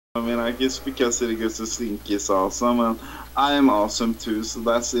mean, I guess because it goes to Slink is awesome, and I am awesome too, so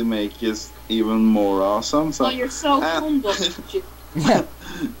that's it makes it even more awesome. So, well, you're so humble. Yeah.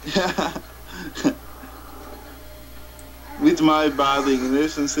 yeah. With my bad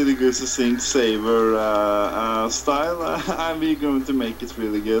English and Silly Goose to Sing Saver style, I'm going to make it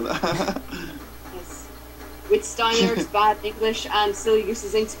really good. Yes. With Stein Erik's bad English and Silly Goose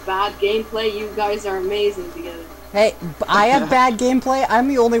Inc.'s bad gameplay, you guys are amazing together. Hey, I have bad gameplay. I'm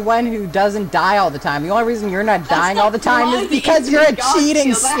the only one who doesn't die all the time. The only reason you're not dying all the time is because you're a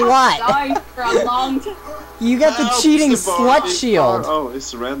cheating slut. For a long time. You got the cheating slut shield. Oh,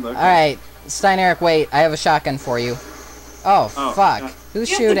 it's red. Okay. Alright, Stein Erik, wait. I have a shotgun for you. Oh, fuck. Yeah. Who's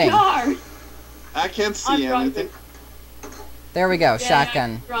Get shooting? the car. I can't see anything. There we go, Yeah,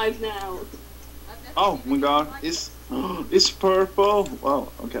 shotgun. I can drive now. Oh my god, it's purple. Wow,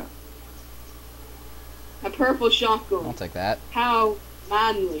 okay. A purple shotgun. I'll take that. How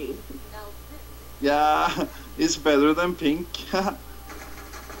manly. Yeah, it's better than pink. You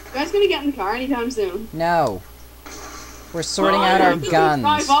guys gonna get in the car anytime soon? No. We're sorting Oh, out our I'm gonna guns.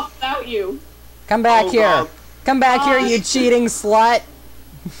 drive off without you. Come back here. God. Come back here, you cheating slut.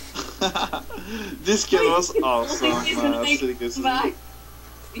 This kid was awesome. He's gonna make Silly it Goose. back.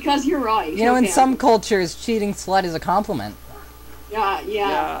 Because you're right. You know, in okay. some cultures, cheating slut is a compliment.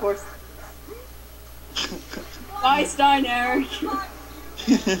 Yeah, of course. Bye, Stein Erik.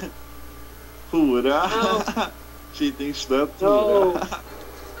 Hora. No. Cheating slut. No. Hora.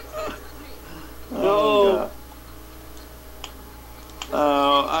 No. God.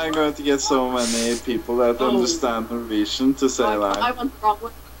 Oh, I'm going to get so many people that understand Norwegian to say I like, went the wrong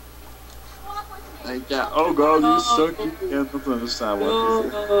way. yeah, oh god, you suck, you can't understand what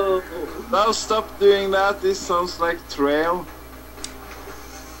you say. No. Now stop doing that, this sounds like trail.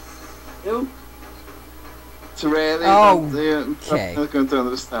 No. Trailing, Oh, I'm okay. not going to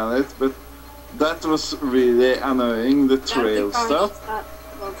understand it, but that was really annoying, the trail stuff.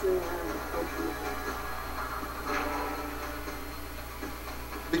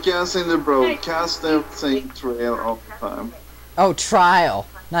 Because in the broadcast they're saying trail all the time. Oh, trial,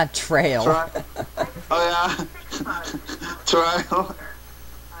 not trail. Oh yeah, trial.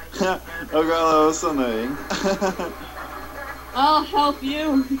 Oh god, that was annoying. I'll help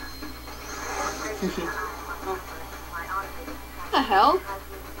you. What the hell?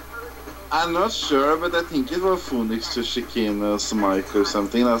 I'm not sure, but I think it was Phoenix to Shikina's mic or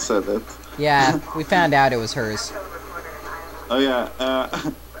something that said it. Yeah, we found out it was hers. Oh yeah,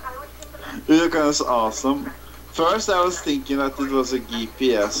 it was awesome. First I was thinking that it was a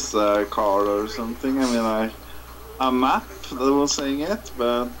GPS card or something, I mean a map that was saying it,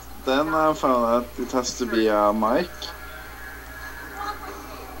 but then I found out it has to be a mic.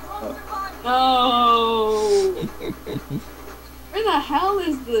 No. Where the hell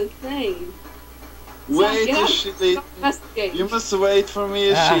is the thing? Wait, Zack, you must wait for me,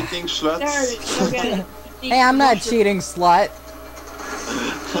 you cheating sluts. There it is. Okay. Hey, I'm not cheating, slut.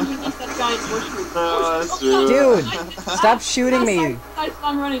 No, that's true. Dude, stop shooting me.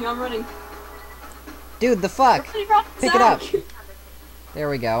 I'm running. Dude, the fuck? Pick it up. There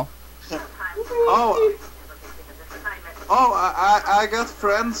we go. Oh, I got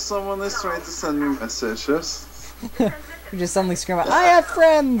friends. Someone is trying to send me messages. You just suddenly scream out, I have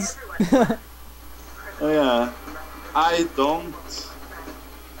friends! Oh yeah. I don't.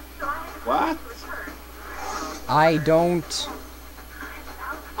 What? I don't.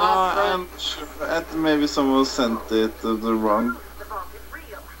 I'm sure. Maybe someone sent it the wrong.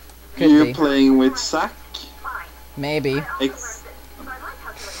 Could You're be. playing with Zack? Maybe.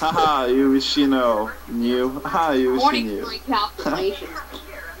 Haha, you wish you knew. Haha, you wish you knew. Calculations.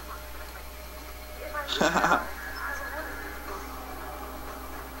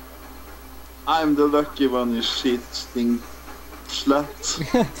 I'm the lucky one, you cheating slut.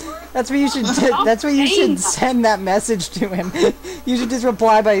 That's what you should. That's what you should send that message to him. You should just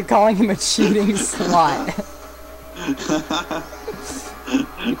reply by calling him a cheating slut.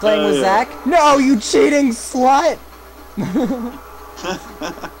 You playing with Zack? No, you cheating slut!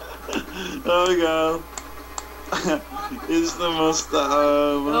 Oh god. It's the most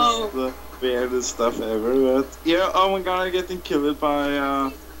weirdest stuff ever, but yeah, oh my god, I'm getting killed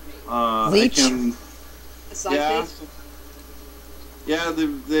by Leech? Yeah,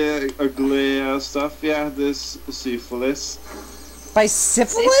 the ugly stuff, yeah, this syphilis. By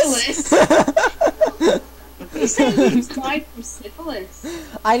syphilis? You said you died from syphilis.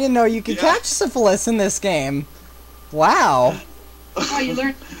 I didn't know you could catch syphilis in this game. Wow. Oh, you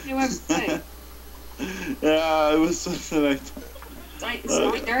learned a new everything. Yeah, it was something like that.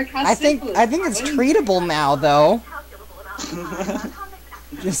 Stein Erik has I syphilis. think it's treatable now, though.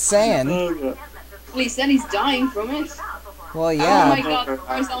 Just saying. Oh, God. Well, he said he's dying from it. Well, Oh yeah. my god, the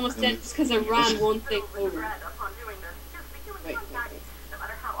car's almost dead just because I ran one thing over. Wait.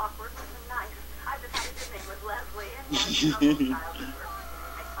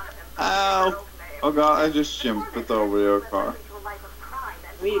 Ow! Oh god, I just jumped over your car.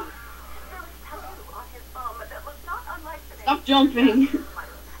 Wait. Stop jumping!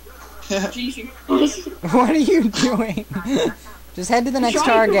 Jesus Christ. What are you doing? Just head to the next I'm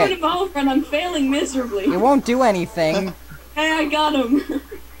trying to target. run him over and I'm failing miserably. It won't do anything. Hey, I got him!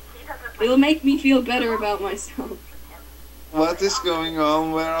 It'll make me feel better about myself. What is going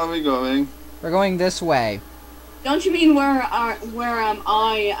on? Where are we going? We're going this way. Don't you mean where I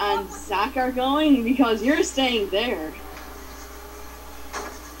and Zack are going? Because you're staying there.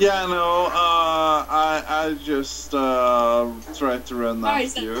 Yeah, no, I just tried to run Alright,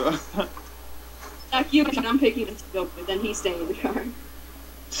 after you. Zack, you and I'm picking it up, but then he's staying in the car.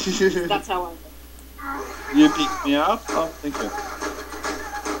 That's how I You picked me up? Oh, thank you.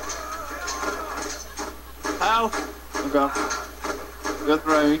 Ow! Oh god. You're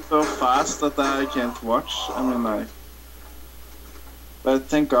driving so fast that I can't watch. I mean, but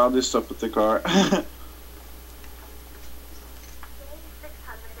thank god you stopped the car.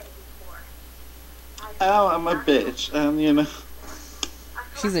 Ow, I'm a bitch, and you know.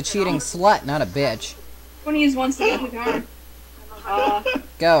 She's a cheating slut, not a bitch. One of you wants to get the car.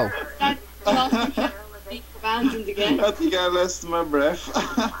 Go. Abandoned again. I think I lost my breath.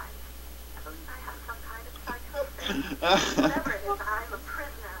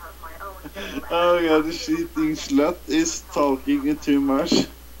 Oh god, the cheating slut is talking too much.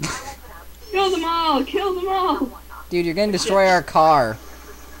 Kill them all! Kill them all! Dude, you're gonna destroy our car.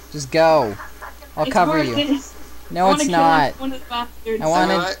 Just go. I'll It's cover worth you. it. No, I it's wanna not. kill one of the bastards. I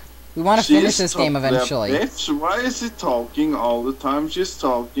wanted. We want to finish this game eventually. Bitch. Why is she talking all the time? She's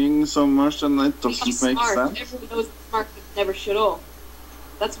talking so much and it doesn't She's make smart. sense. Everyone knows it's smart, but never shut up.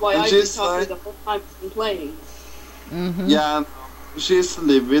 That's why And I've been she's talking like- the whole time I've been playing. Mm-hmm. Yeah, she's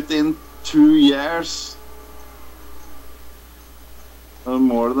lived in 2 years. Or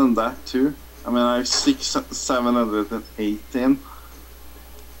more than that too. I mean, I have 718.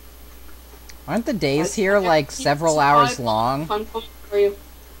 Aren't the days here like several hours long? Fun point for you.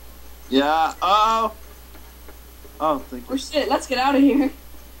 Yeah. Oh. Oh, thank Oh you. shit, let's get out of here.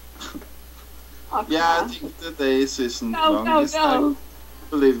 Oh, Yeah, I crap. think the days isn't Go, long. go, It's go. like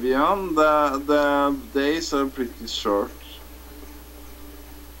Oblivion. The days are pretty short.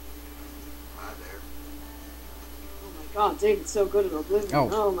 Oh my god, David's so good at Oblivion. Oh.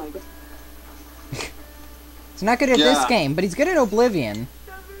 Oh my god. He's not good at this Yeah. game, but he's good at Oblivion.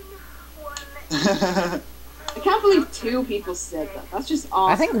 I can't believe 2 people said that. That's just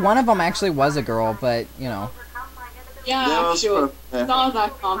awesome. I think one of them actually was a girl, but you know. Yeah, That was actually. probably- Saw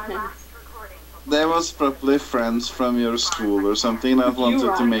that comment. They was probably friends from your school or something that wanted to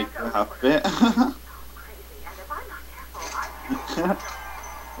right. make you happy.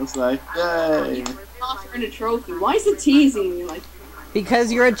 It's like, yay. Not earn a trophy. Why is it teasing me like?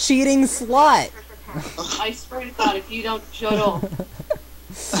 Because you're a cheating slut. I swear to God, if you don't shut up,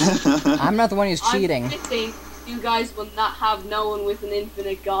 I'm not the one who's cheating. I'm predicting you guys will not have no one with an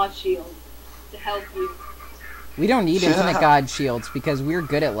infinite god shield to help you. We don't need infinite god shields because we're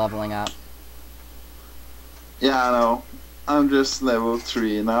good at leveling up. Yeah, I know. I'm just level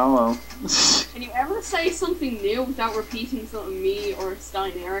 3 now. Can you ever say something new without repeating something me or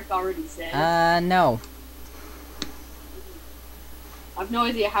Stein Erik already said? No. I've no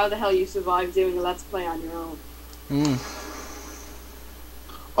idea how the hell you survived doing a let's play on your own. Mm.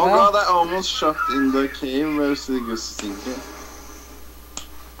 Oh Well- god, I almost shot in the cave. Where's the Gustinke?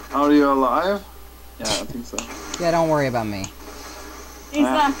 Are you alive? Yeah, I think so. Yeah, don't worry about me. Hey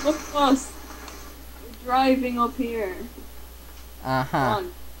Zach, look at us. We're driving up here. Uh-huh. Come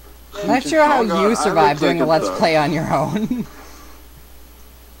on. I'm not sure how Oh God, you I survived look doing like a a let's dog. play on your own.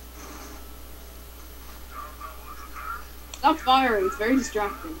 Stop firing, it's very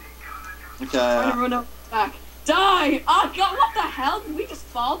distracting. Okay, Trying to run up back. Die! Oh god, what the hell? Did we just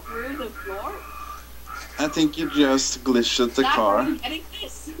fall through the floor? I think you just glitched the Zach, car. are you getting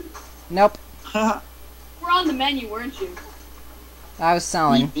this? Nope. We're on the menu, weren't you? I was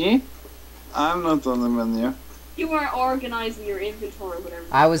selling. Me? I'm not on the menu. You were organizing your inventory or whatever.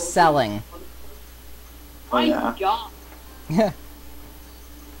 I was selling. My Oh, yeah. god.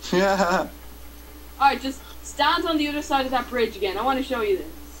 Yeah. Alright, just stand on the other side of that bridge again. I want to show you this.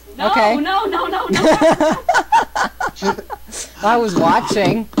 No, Okay. no, no, no, no. I was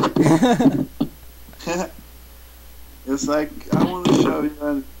watching. It's like, I want to show you,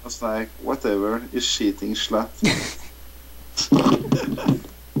 and it's like, whatever, you're cheating slut.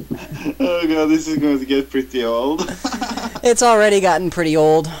 Oh god, this is going to get pretty old. It's already gotten pretty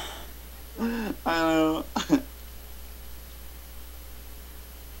old. I know.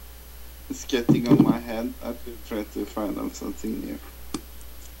 It's getting on my head. I should try to find out something new.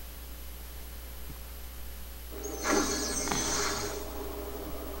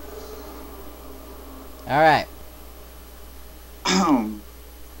 Alright.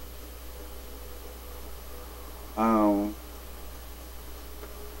 Oh.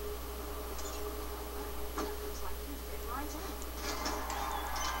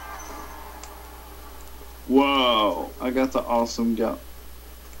 Whoa, I got the awesome gun.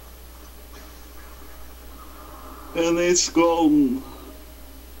 And it's golden.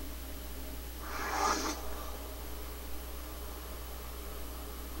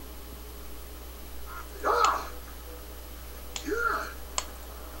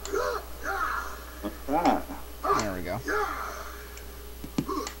 Ah. There we go.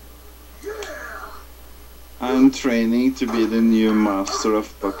 I'm training to be the new master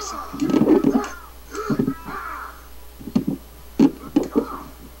of boxing.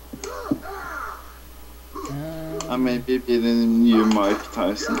 I maybe be the new Mike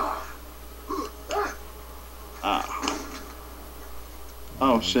Tyson. Ah.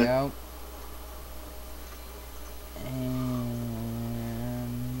 Oh shit. Go. And...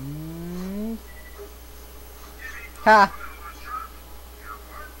 Ha!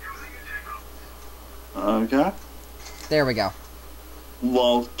 Okay. There we go.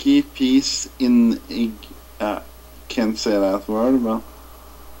 Walkie piece in can't say that word, but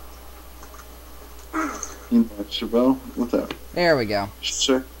intangible, whatever. There we go.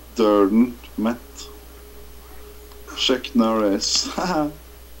 Check Durden Met. Check Norris.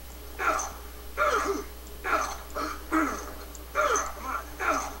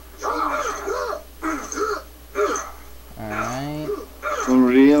 Alright. Some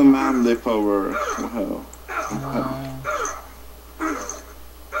real manly power. Wow.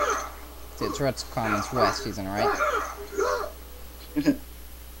 It's Ruts Commons West, isn't it, right?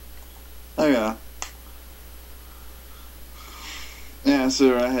 Oh yeah. Yeah, so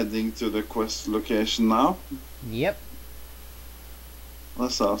we're heading to the quest location now. Yep.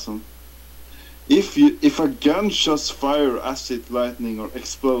 That's awesome. If a gun shots fire acid, lightning, or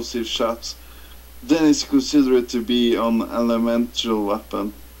explosive shots, then it's considered to be an elemental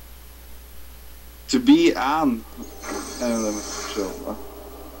weapon. To be an elemental weapon.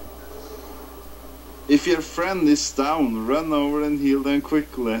 If your friend is down, run over and heal them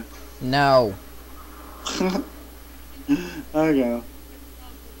quickly. No. Okay.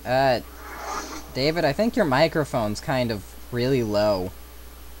 David, I think your microphone's kind of really low.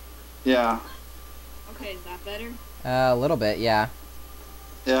 Yeah. Okay, is that better? A little bit, yeah.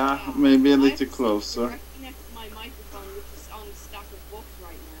 Yeah, maybe a little closer. Directly next to my microphone, which is on a stack of books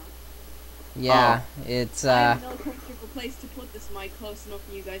right now. Yeah, it's, I have no comfortable place to put this mic close enough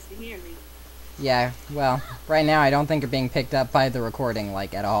for you guys to hear me. yeah, well, right now I don't think you're being picked up by the recording,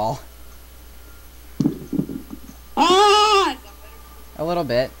 like, at all. Ah! Is that better? A little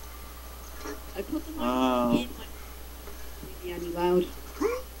bit. I put the mic in my... Maybe any loud.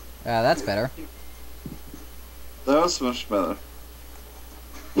 That's better. That was much better.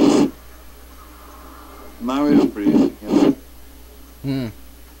 Now we're breathing. Hmm.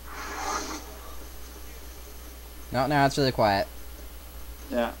 No, now it's really quiet.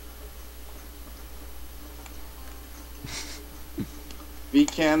 Yeah. We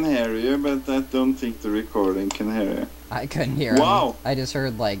can hear you, but I don't think the recording can hear you. I couldn't hear him. Wow. I just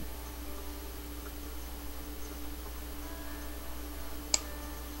heard, like...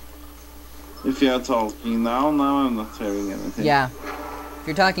 If you're talking now I'm not hearing anything. Yeah. If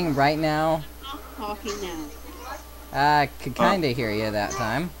you're talking right now, I'm talking now. I could kinda hear you that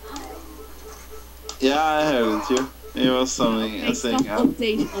time. Yeah, I heard you. It was something Okay, saying. stop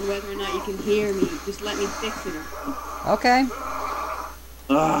updating on whether or not you can hear me. Just let me fix it. Okay.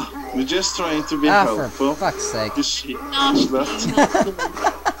 We're just trying to be For helpful. fuck's sake. You shit Not being slut. helpful.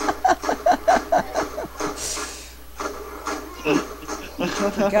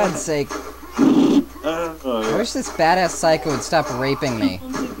 For God's sake. I wish this badass psycho would stop raping me.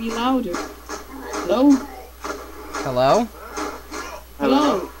 To be louder. Hello? Hello?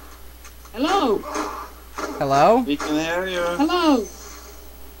 Hello? Hello? We Hello? can hear you. Hello?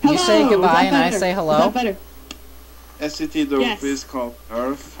 You say Hello? goodbye Is that and I better? say hello? Is that better? SCT Dope Yes. is called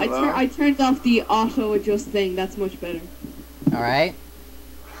Earth. I Hello? turned off the auto adjust thing. That's much better. Alright.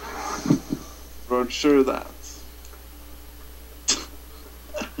 Roger that.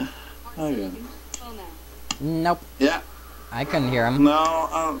 Oh yeah. Well, now. Nope. Yeah. I couldn't hear him.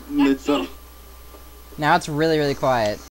 Now little. Now it's really, really quiet.